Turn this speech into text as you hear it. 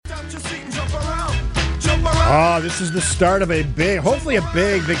Oh, this is the start of hopefully a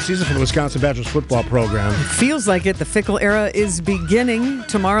big season for the Wisconsin Badgers football program. It feels like it. The Fickle era is beginning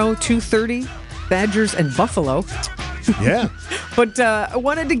tomorrow, 2:30, Badgers and Buffalo. Yeah. But I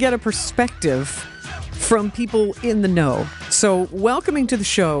wanted to get a perspective from people in the know. So welcoming to the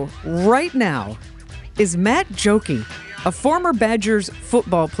show right now is Matt Joki, a former Badgers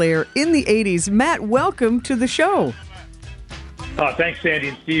football player in the 80s. Matt, welcome to the show. Thanks, Sandy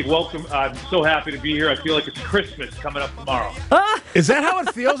and Steve. Welcome. I'm so happy to be here. I feel like it's Christmas coming up tomorrow. Is that how it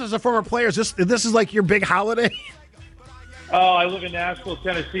feels as a former player? This is like your big holiday? Oh, I live in Nashville,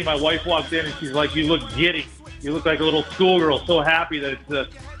 Tennessee. My wife walked in and she's like, "You look giddy. You look like a little schoolgirl." So happy that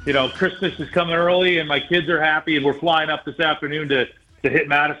it's Christmas is coming early and my kids are happy and we're flying up this afternoon to hit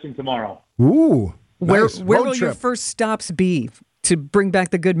Madison tomorrow. Ooh, nice. Where will your first stops be to bring back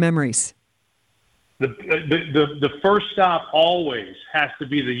the good memories? The first stop always has to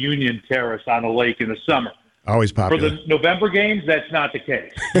be the Union Terrace on the lake in the summer. Always popular. For the November games, that's not the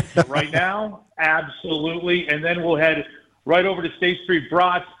case. Right now, absolutely. And then we'll head right over to State Street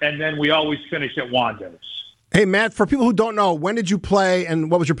Brats, and then we always finish at Wando's. Hey, Matt, for people who don't know, when did you play and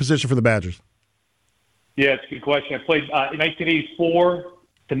what was your position for the Badgers? Yeah, it's a good question. I played in 1984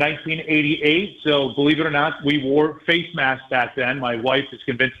 to 1988. So believe it or not, we wore face masks back then. My wife is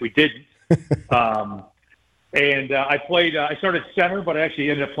convinced we didn't. I played. I started center, but I actually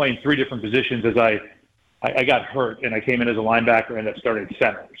ended up playing three different positions as I got hurt, and I came in as a linebacker and ended up starting at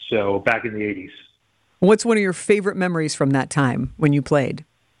center. So back in the 80s. What's one of your favorite memories from that time when you played?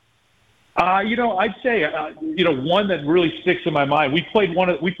 I'd say one that really sticks in my mind. We played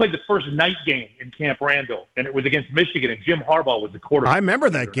the first night game in Camp Randall, and it was against Michigan, and Jim Harbaugh was the quarterback. I remember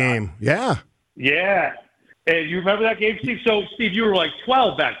that game. Yeah. Yeah. And you remember that game, Steve? So, Steve, you were like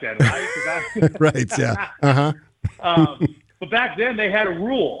 12 back then, right? Right, yeah. Uh-huh. But back then, they had a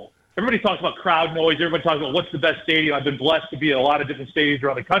rule. Everybody talks about crowd noise. Everybody talks about what's the best stadium. I've been blessed to be at a lot of different stadiums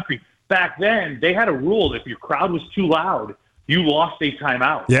around the country. Back then, they had a rule that if your crowd was too loud, you lost a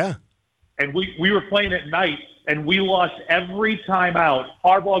timeout. Yeah. And we were playing at night, and we lost every timeout.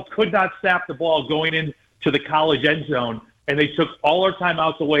 Harbaugh could not snap the ball going into the college end zone. And they took all our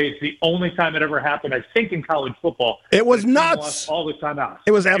timeouts away. It's the only time it ever happened, I think, in college football. It was nuts. All the timeouts.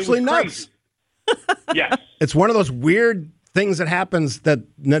 It was absolutely nuts. Yes. It's one of those weird things that happens that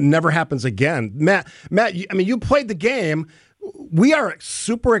never happens again. Matt, you played the game. We are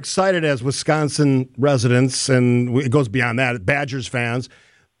super excited as Wisconsin residents, and it goes beyond that, Badgers fans,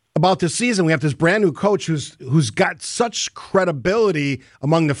 about this season. We have this brand new coach who's got such credibility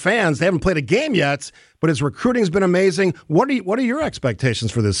among the fans. They haven't played a game yet, but his recruiting's been amazing. What are your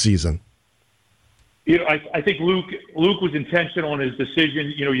expectations for this season? I think Luke was intentional in his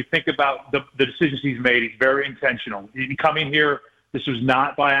decision. You think about the decisions he's made. He's very intentional. Coming here, this was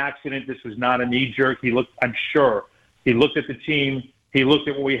not by accident. This was not a knee jerk. I'm sure he looked at the team. He looked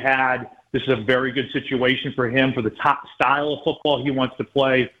at what we had. This is a very good situation for him, for the top style of football he wants to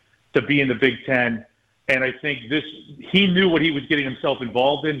play, to be in the Big Ten. And I think he knew what he was getting himself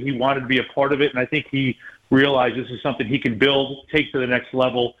involved in. He wanted to be a part of it. And I think he realized this is something he can build, take to the next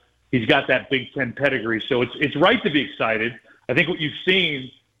level. He's got that Big Ten pedigree. So it's right to be excited. I think what you've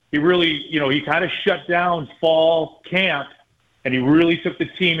seen, he really, he kind of shut down fall camp and he really took the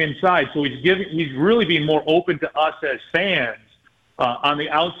team inside. So he's really being more open to us as fans on the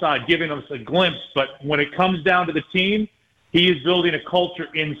outside, giving us a glimpse. But when it comes down to the team, he is building a culture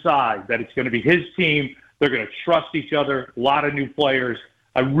inside that it's going to be his team. They're going to trust each other. A lot of new players.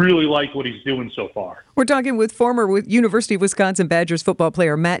 I really like what he's doing so far. We're talking with former University of Wisconsin Badgers football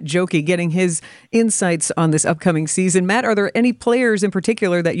player Matt Joki, getting his insights on this upcoming season. Matt, are there any players in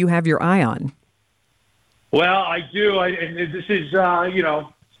particular that you have your eye on? Well, I do. And this is,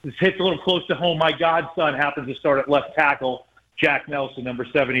 this hits a little close to home. My godson happens to start at left tackle, Jack Nelson, number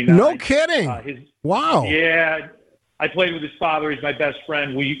 79. No kidding. Wow. Yeah. I played with his father. He's my best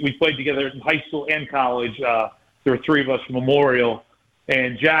friend. We played together in high school and college. There were three of us from Memorial.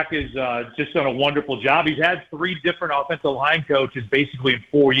 And Jack has just done a wonderful job. He's had three different offensive line coaches basically in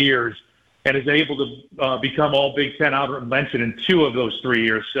 4 years and is able to become all Big Ten honorable mention in 2 of those 3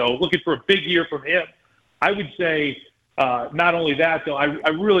 years. So looking for a big year from him. I would say not only that, though,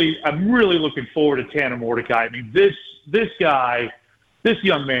 I'm really looking forward to Tanner Mordecai. I mean, this guy, this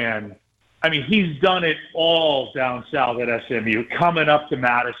young man, I mean, he's done it all down south at SMU, coming up to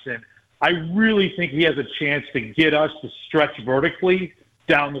Madison. I really think he has a chance to get us to stretch vertically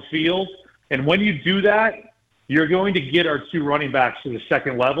down the field. And when you do that, you're going to get our 2 running backs to the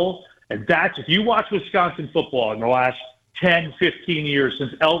second level. And that's, if you watch Wisconsin football in the last 10, 15 years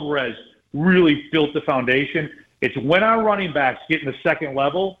since Alvarez really built the foundation, it's when our running backs get in the second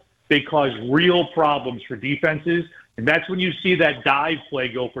level they cause real problems for defenses. And that's when you see that dive play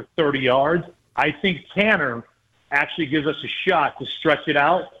go for 30 yards. I think Tanner actually gives us a shot to stretch it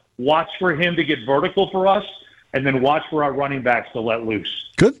out. Watch for him to get vertical for us, and then watch for our running backs to let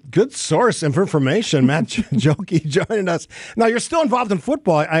loose. Good source of information, Matt Joki joining us. Now, you're still involved in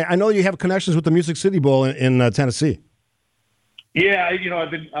football. I know you have connections with the Music City Bowl in Tennessee. Yeah,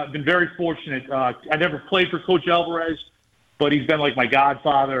 I've been very fortunate. I never played for Coach Alvarez, but he's been like my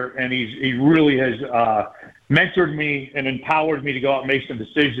godfather, and he really has mentored me and empowered me to go out and make some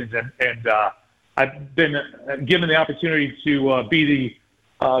decisions. And I've been given the opportunity to be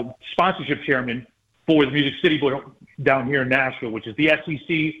the sponsorship chairman for the Music City Bowl down here in Nashville, which is the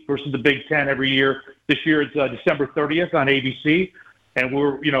SEC versus the Big Ten every year. This year it's December 30th on ABC, and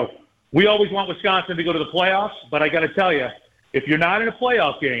we always want Wisconsin to go to the playoffs, but I got to tell you, if you're not in a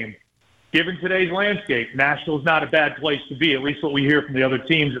playoff game, given today's landscape, Nashville's not a bad place to be, at least what we hear from the other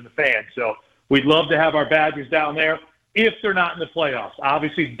teams and the fans. So we'd love to have our Badgers down there if they're not in the playoffs.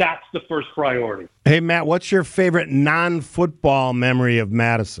 Obviously, that's the first priority. Hey, Matt, what's your favorite non-football memory of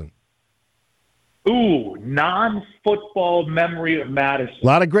Madison? Ooh, non-football memory of Madison. A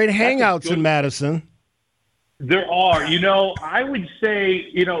lot of great hangouts in Madison. There are. I would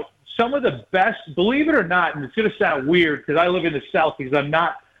say, some of the best, believe it or not, and it's going to sound weird because I live in the South because I'm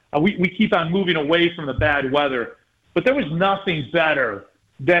not, we keep on moving away from the bad weather, but there was nothing better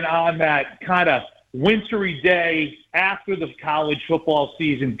than on that kind of wintry day after the college football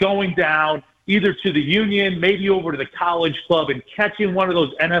season, going down either to the Union, maybe over to the College Club, and catching one of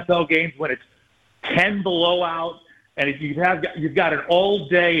those NFL games when it's 10 below out, and if you've got an all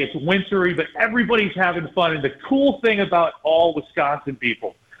day, it's wintry, but everybody's having fun. And the cool thing about all Wisconsin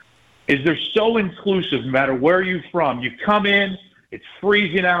people is they're so inclusive no matter where you're from. You come in, it's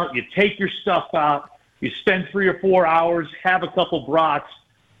freezing out, you take your stuff out, you spend 3 or 4 hours, have a couple brats,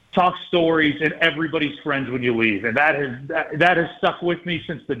 talk stories, and everybody's friends when you leave. And that has stuck with me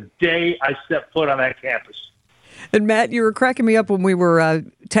since the day I stepped foot on that campus. And Matt, you were cracking me up when we were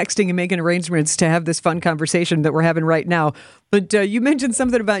texting and making arrangements to have this fun conversation that we're having right now. But you mentioned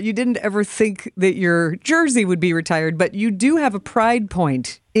something about you didn't ever think that your jersey would be retired, but you do have a pride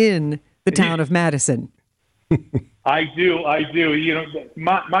point in the town of Madison. I do.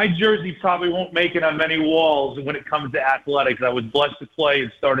 My jersey probably won't make it on many walls when it comes to athletics. I was blessed to play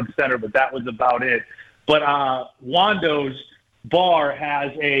and start at center, but that was about it. But Wando's bar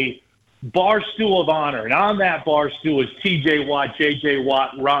has a bar stool of honor, and on that bar stool is T.J. Watt, J.J.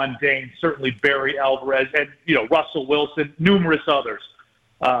 Watt, Ron Dane, certainly Barry Alvarez, and Russell Wilson, numerous others.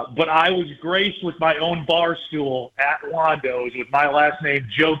 But I was graced with my own bar stool at Wando's with my last name,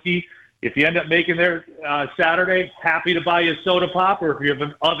 Joki. If you end up making there Saturday, happy to buy you a soda pop, or if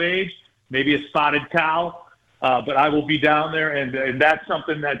you're of age, maybe a spotted cow. But I will be down there, and that's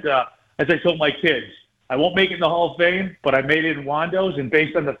something that, as I told my kids, I won't make it in the Hall of Fame, but I made it in Wando's, and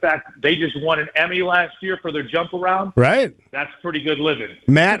based on the fact that they just won an Emmy last year for their jump around, right? That's pretty good living.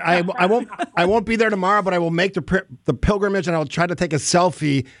 Matt, I won't be there tomorrow, but I will make the pilgrimage, and I'll try to take a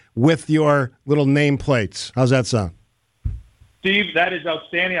selfie with your little nameplates. How's that sound? Steve, that is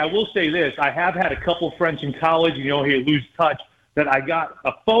outstanding. I will say this. I have had a couple friends in college, you lose touch, that I got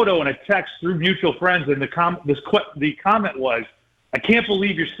a photo and a text through mutual friends, and the comment was, I can't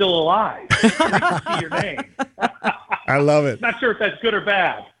believe you're still alive. I didn't see your name. I love it. Not sure if that's good or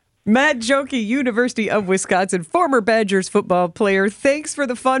bad. Matt Joki, University of Wisconsin, former Badgers football player. Thanks for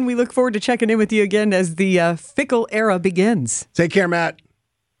the fun. We look forward to checking in with you again as the fickle era begins. Take care, Matt.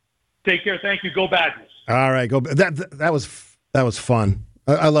 Take care. Thank you. Go Badgers. All right. Go. That was fun.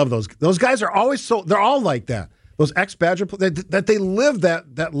 I love those. Those guys are always they're all like that. Those ex-Badger that they live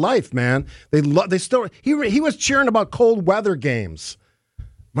that life, man. They still. He was cheering about cold weather games.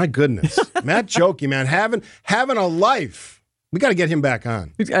 My goodness, Matt Joki, man, having a life. We got to get him back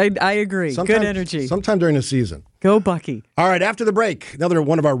on. I agree. Good energy. Sometime during the season. Go Bucky. All right, after the break, another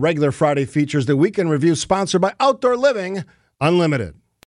one of our regular Friday features, the Weekend Review, sponsored by Outdoor Living Unlimited.